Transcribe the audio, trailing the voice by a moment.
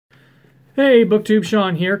Hey, BookTube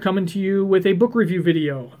Sean here, coming to you with a book review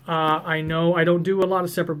video. I know I don't do a lot of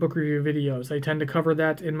separate book review videos. I tend to cover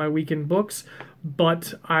that in my weekend books,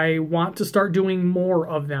 but I want to start doing more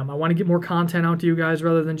of them. I want to get more content out to you guys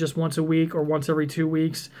rather than just once a week or once every 2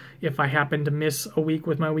 weeks if I happen to miss a week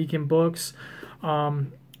with my weekend books.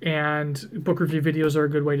 And book review videos are a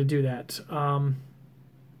good way to do that.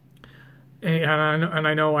 And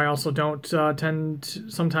I know I also don't tend to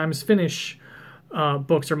sometimes finish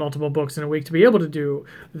books or multiple books in a week to be able to do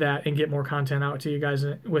that and get more content out to you guys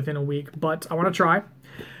within a week. But I want to try.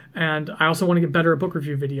 And I also want to get better at book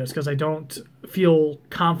review videos because I don't feel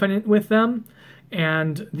confident with them.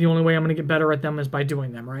 And the only way I'm going to get better at them is by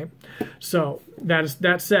doing them, right? So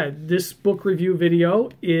that said, this book review video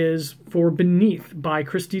is for Beneath by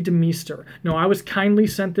Kristi DeMeester. Now, I was kindly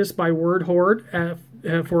sent this by Word Horde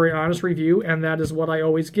for an honest review, and that is what I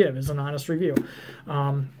always give, is an honest review.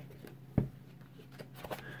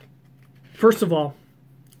 First of all,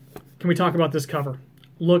 can we talk about this cover?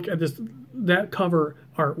 Look at this. That cover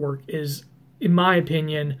artwork is, in my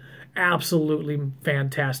opinion, absolutely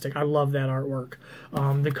fantastic. I love that artwork.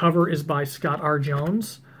 The cover is by Scott R.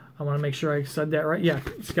 Jones. I want to make sure I said that right. Yeah,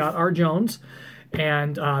 Scott R. Jones.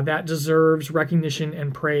 And that deserves recognition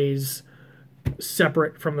and praise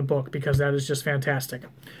separate from the book because that is just fantastic.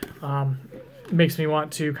 Makes me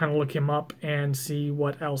want to kind of look him up and see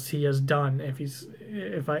what else he has done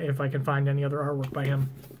if I can find any other artwork by him.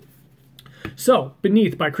 So,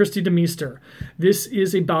 Beneath by Kristi DeMeester. This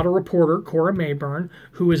is about a reporter, Cora Mayburn,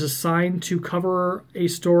 who is assigned to cover a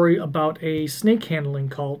story about a snake handling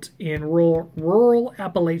cult in rural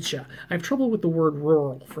Appalachia. I have trouble with the word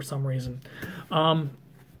rural for some reason. And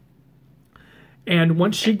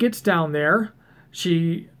once she gets down there,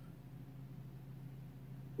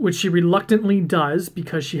 which she reluctantly does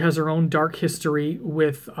because she has her own dark history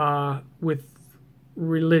with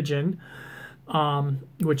religion,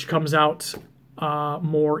 which comes out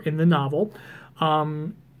more in the novel.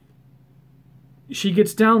 She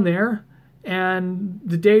gets down there, and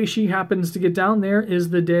the day she happens to get down there is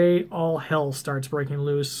the day all hell starts breaking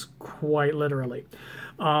loose, quite literally.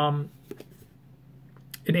 An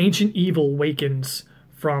ancient evil wakens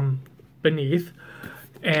from beneath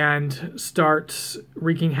and starts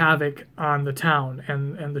wreaking havoc on the town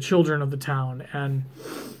and the children of the town. And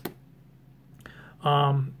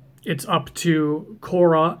it's up to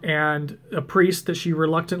Cora and a priest that she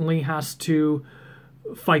reluctantly has to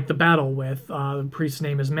fight the battle with. The priest's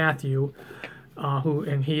name is Matthew,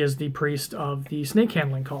 and he is the priest of the snake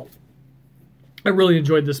handling cult. I really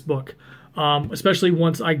enjoyed this book, especially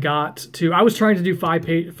once I got to... I was trying to do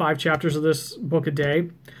five chapters of this book a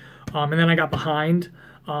day, and then I got behind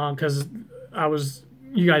because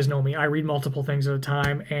you guys know me, I read multiple things at a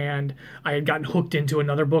time, and I had gotten hooked into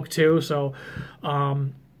another book too, so I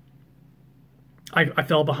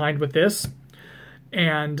fell behind with this,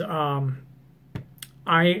 and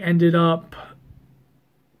I ended up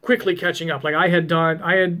quickly catching up. Like I had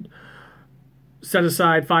set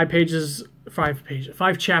aside 5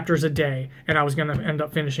 chapters a day, and I was going to end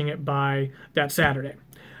up finishing it by that Saturday.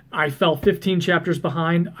 I fell 15 chapters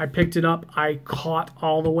behind. I picked it up. I caught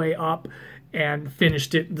all the way up and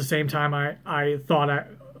finished it the same time I thought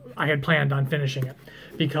I had planned on finishing it,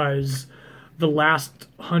 because the last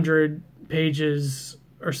 100 pages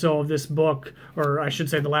or so of this book, or I should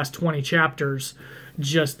say the last 20 chapters,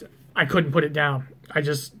 I couldn't put it down. I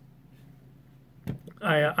just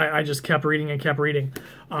kept reading and kept reading.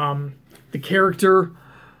 The character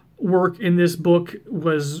work in this book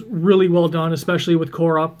was really well done, especially with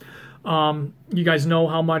Cora. You guys know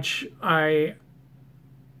how much I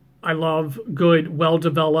love good,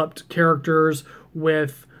 well-developed characters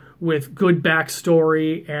with good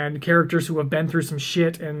backstory and characters who have been through some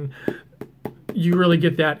shit, and you really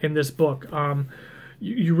get that in this book.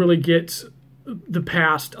 You really get the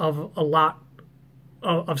past of a lot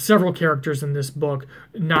of several characters in this book,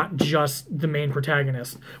 not just the main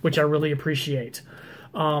protagonist, which I really appreciate.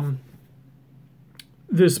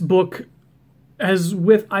 This book, as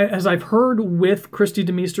I've heard with Kristi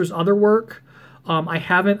DeMeester's other work,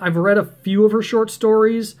 I've read a few of her short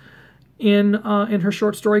stories in her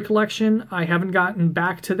short story collection. I haven't gotten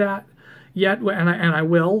back to that yet, and I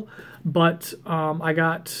will, but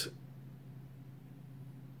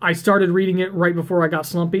I started reading it right before I got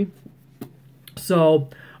slumpy, so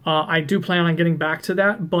I do plan on getting back to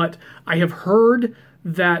that. But I have heard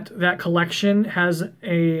that collection has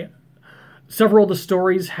several of the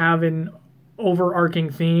stories have an overarching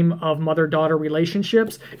theme of mother-daughter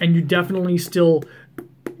relationships, and you definitely still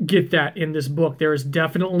get that in this book. There is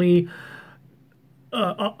definitely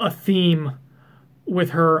a theme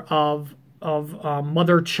with her of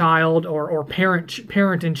mother-child or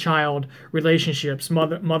parent and child relationships,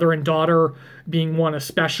 mother and daughter being one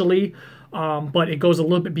especially, but it goes a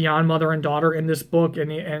little bit beyond mother and daughter in this book,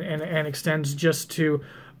 and extends just to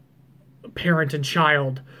parent and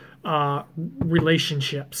child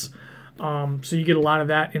relationships. So you get a lot of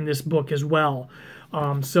that in this book as well.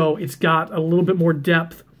 So it's got a little bit more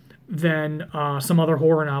depth than some other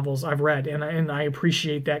horror novels I've read, and I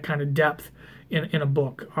appreciate that kind of depth in a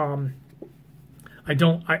book.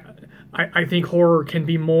 I think horror can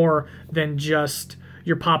be more than just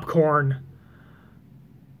your popcorn,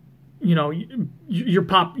 your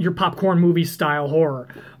popcorn movie style horror.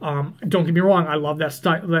 Don't get me wrong, I love that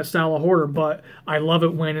style of horror, but I love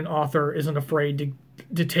it when an author isn't afraid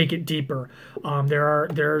to take it deeper. There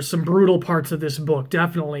are some brutal parts of this book,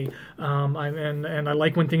 definitely, and I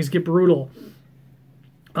like when things get brutal.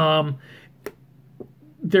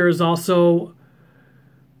 There's also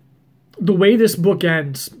the way this book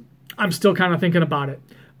ends. I'm still kind of thinking about it.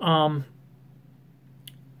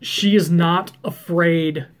 She is not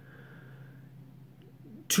afraid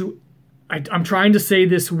to... I'm trying to say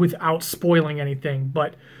this without spoiling anything,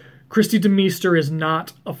 but Kristi DeMeester is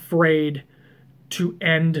not afraid to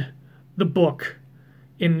end the book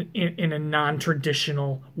in a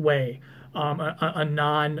non-traditional way, a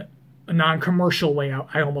non-commercial way.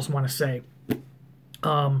 I almost want to say.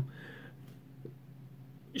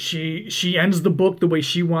 She ends the book the way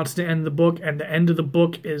she wants to end the book, and the end of the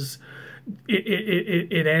book is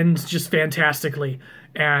it ends just fantastically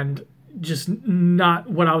and just not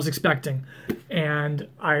what I was expecting, and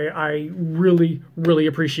I really, really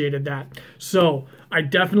appreciated that. So I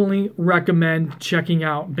definitely recommend checking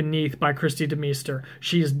out Beneath by Kristi DeMeester.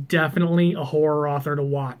 She is definitely a horror author to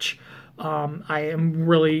watch. I am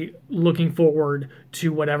really looking forward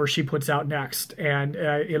to whatever she puts out next, and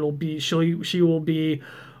she will be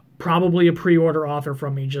probably a pre-order author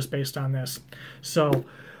from me just based on this. So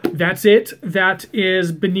that's it. That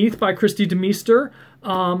is Beneath by Kristi DeMeester.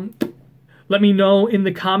 Let me know in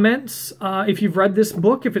the comments if you've read this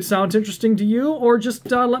book, if it sounds interesting to you, or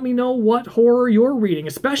just let me know what horror you're reading,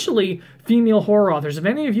 especially female horror authors. If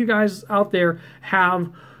any of you guys out there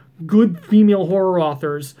have good female horror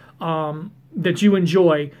authors that you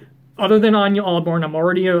enjoy, other than Anya Alborn — I'm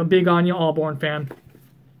already a big Anya Alborn fan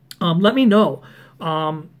 — let me know.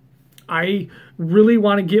 I really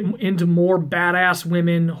want to get into more badass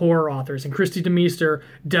women horror authors, and Kristi DeMeester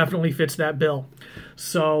definitely fits that bill.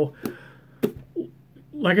 So,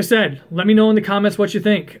 like I said, let me know in the comments what you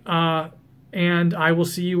think, and I will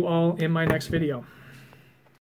see you all in my next video.